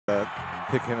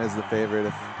pick him as the favorite.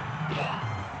 If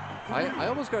I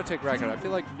almost got to take Racket. I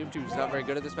feel like NewbTube's not very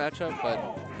good at this matchup,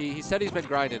 but he said he's been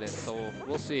grinding it, so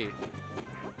we'll see.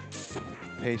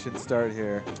 patient start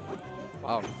here.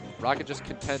 Wow, Rocket just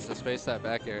content to space that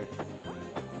back air.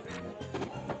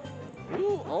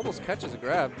 Ooh, almost catches a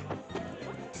grab.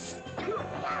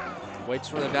 Waits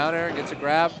for the down air, gets a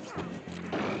grab.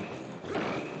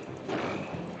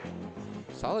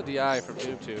 Solid DI from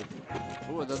NewbTube.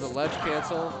 Ooh, and then the ledge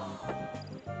cancel.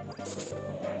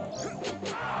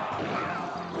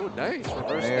 Ooh, nice,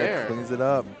 reverse air. Cleans it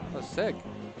up. That's sick.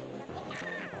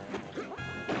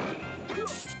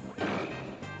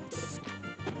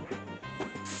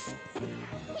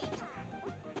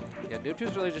 Yeah,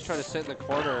 NewbTube's really just trying to sit in the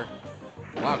corner.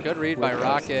 Wow, good read by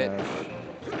Rocket.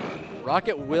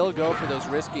 Rocket will go for those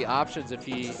risky options. If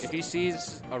he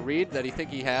sees a read that he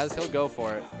think he has, he'll go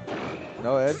for it.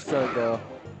 No edge guard though.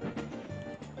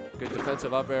 Good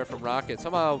defensive up air from Rocket.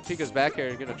 Somehow Pika's back air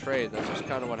is gonna trade. That's just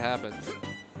kind of what happens.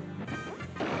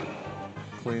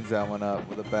 Cleans that one up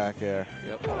with a back air.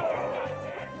 Yep.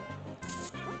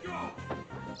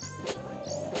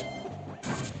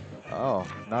 Oh,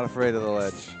 not afraid of the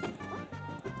ledge.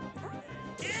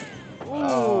 Ooh,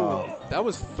 oh. That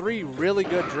was 3 really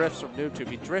good drifts from NewbTube.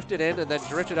 He drifted in and then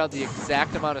drifted out the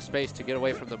exact amount of space to get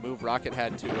away from the move Rocket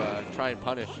had to try and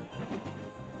punish.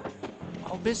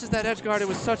 Oh, misses that edge guard. It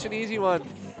was such an easy one.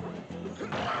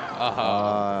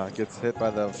 Gets hit by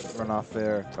the runoff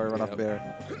there, or runoff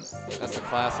bear. That's the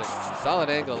classic. Solid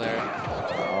angle there.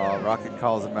 Oh, Rocket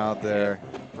calls him out there.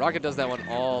 Rocket does that one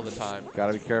all the time.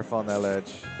 Gotta be careful on that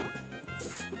ledge.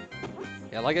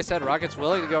 Yeah, like I said, Rocket's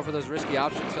willing to go for those risky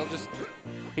options.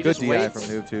 He Good just DI waits. from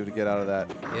NewbTube to get out of that.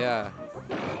 Yeah.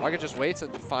 Rocket just waits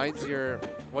and finds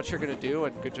what you're gonna do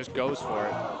and just goes for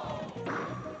it.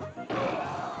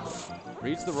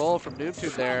 Reads the roll from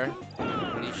NewbTube there.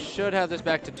 And he should have this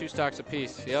back to 2 stocks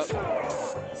apiece. Yep.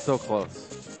 So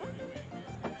close.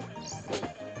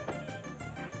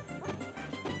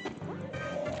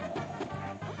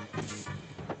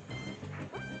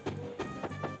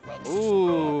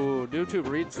 Ooh, NewbTube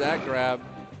reads that grab.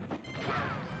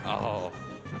 Oh.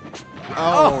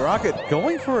 Oh, Rocket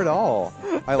going for it all.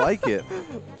 I like it.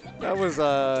 That was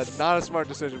not a smart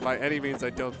decision by any means,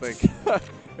 I don't think.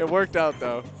 It worked out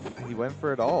though. He went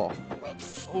for it all.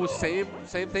 Oh, same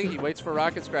thing. He waits for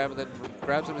Rocket's grab and then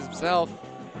grabs him himself.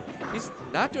 He's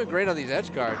not doing great on these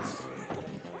edge guards.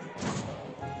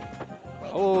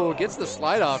 Oh, gets the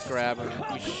slide off grab. I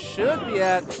mean, we should be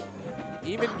at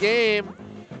even game.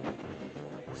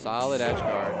 Solid edge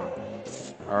guard.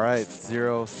 All right,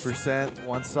 0%,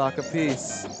 1 stock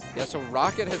apiece. Yeah, so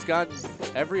Rocket has gotten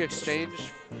every exchange,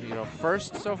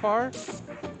 first so far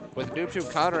with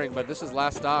NewbTube countering, but this is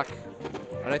last stock.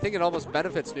 And I think it almost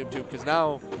benefits NewbTube because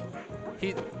now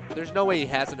there's no way he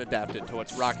hasn't adapted to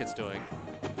what Rocket's doing.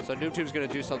 So NewbTube's going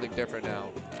to do something different now.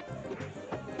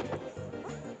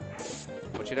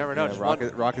 But you never know. Yeah,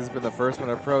 Rocket's been the first one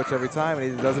to approach every time,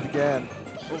 and he does it again.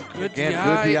 Oh, good Again,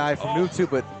 DI. good DI from NewbTube,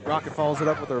 but Rocket follows it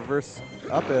up with a reverse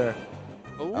up air.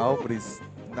 Ooh. Oh, but he's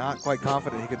not quite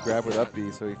confident he could grab with up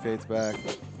B, so he fades back.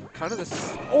 Kind of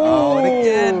this. Oh, and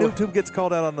again, NewbTube gets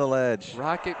called out on the ledge.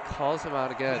 Rocket calls him out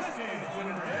again.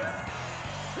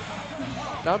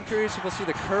 Now I'm curious if we'll see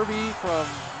the Kirby from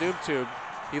NewbTube.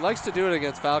 He likes to do it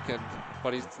against Falcon,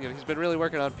 but he's been really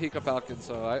working on Pika Falcon,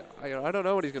 so I don't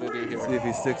know what he's going to do here. See if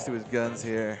he sticks to his guns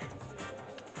here.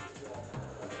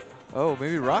 Oh,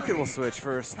 maybe Rocket will switch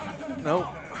first. Nope.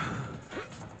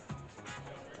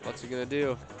 What's he going to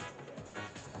do?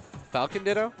 Falcon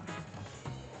ditto?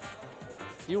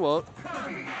 You won't.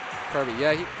 Kirby,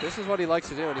 yeah, this is what he likes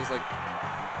to do, and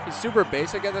he's super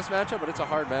basic at this matchup, but it's a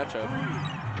hard matchup.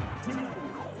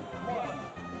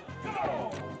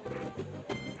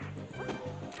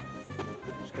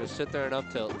 Just gonna sit there and up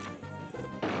tilt.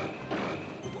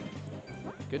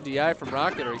 Good DI from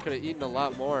Rocket, or he could have eaten a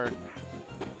lot more.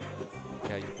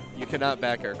 Yeah, you cannot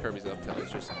back air Kirby's up tilt.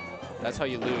 It's just, that's how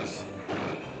you lose.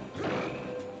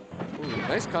 Ooh,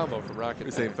 nice combo from Rocket.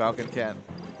 You're saying Falcon can't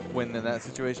win in that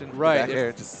situation? Right. Back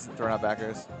air, just throwing out back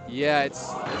airs. Yeah,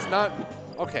 it's not,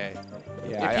 okay.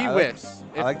 Yeah, if he whiffs.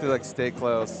 I like to stay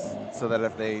close so that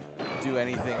if they do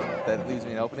anything that leaves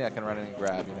me an opening, I can run in and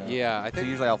grab, Yeah, I So think.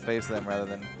 usually I'll face them rather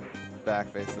than back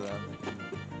face to them.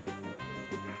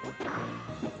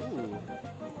 Ooh.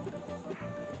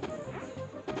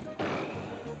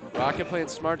 Rocket playing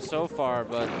smart so far,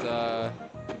 but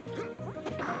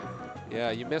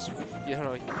yeah, you miss,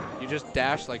 you just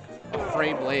dash like a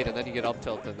frame late and then you get up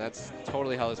tilted. That's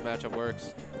totally how this matchup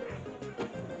works.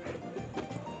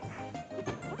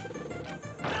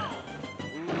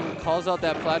 Ooh, calls out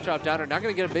that flat drop downer. Not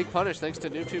going to get a big punish thanks to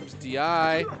NewbTube's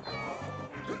DI.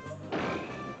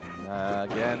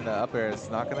 Again, the up air is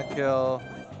not going to kill.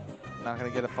 Not going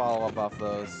to get a follow-up off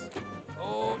those.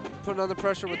 Oh, putting on the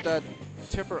pressure with that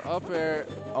tipper up air.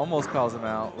 Almost calls him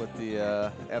out with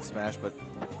the F smash, but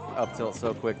up tilt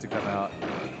so quick to come out.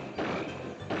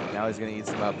 Now he's going to eat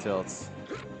some up tilts.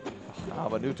 Oh,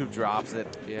 but NewbTube drops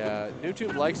it. Yeah,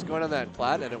 NewbTube likes going on that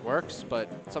plat, and it works, but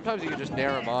sometimes you can just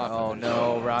nair him off. Oh,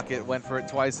 no. Rocket went for it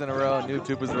twice in a row.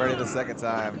 NewbTube was ready the second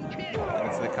time. And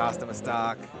it's going to cost him a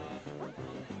stock.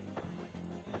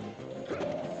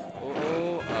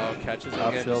 Oh, catches Up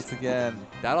again. tilt again.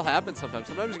 That'll happen sometimes.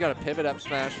 Sometimes you got to pivot up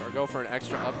smash or go for an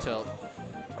extra up tilt.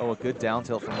 Oh, a good down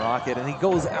tilt from Rocket, and he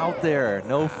goes out there.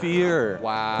 No fear.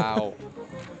 Wow.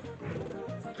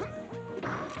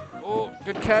 Oh,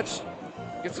 good catch.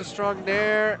 Gets a strong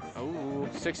nair. Oh,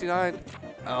 69.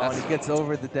 Oh, and he gets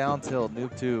over the down tilt.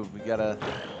 NewbTube, we got to...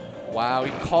 Wow,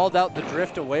 he called out the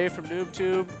drift away from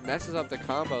NewbTube. Messes up the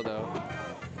combo, though.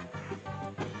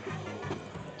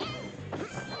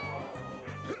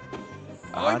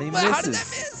 And he misses. How did that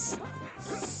miss?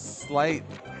 Slight,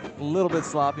 a little bit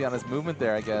sloppy on his movement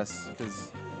there, I guess,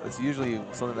 because it's usually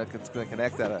something that's going to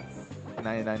connect at a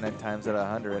 99 times out of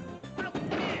 100.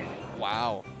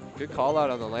 Wow. Good call out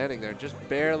on the landing there. Just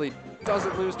barely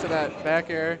doesn't lose to that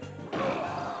back air.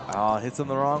 Oh, hits him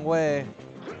the wrong way.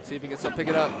 See if he can still pick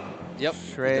it up. Yep.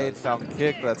 Trade, Falcon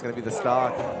kick, but that's going to be the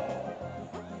stock.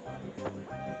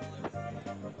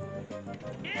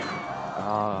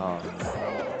 Oh.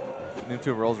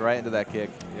 NewbTube rolls right into that kick.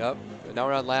 Yep. And now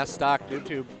we're on last stock.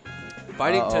 NewbTube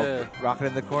fighting to... Rocket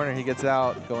in the corner. He gets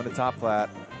out, going to top flat.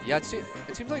 Yeah, it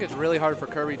seems like it's really hard for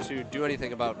Kirby to do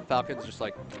anything about Falcon's just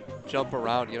like jump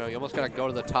around. You know, you almost got to go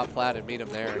to the top flat and meet him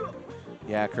there.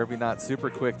 Yeah, Kirby not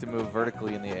super quick to move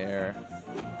vertically in the air.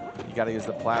 You got to use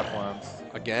the platforms.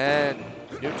 Again,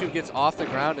 NewbTube gets off the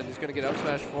ground and he's going to get up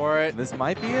smash for it. This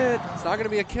might be it. It's not going to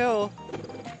be a kill.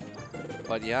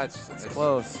 But yeah, it's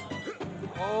close.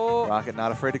 Oh. Rocket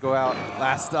not afraid to go out.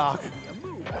 Last stock.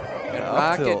 And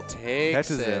Rocket takes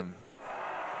catches it. him.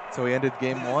 So he ended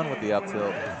game one with the up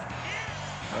tilt.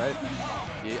 Right?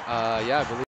 Yeah, I believe.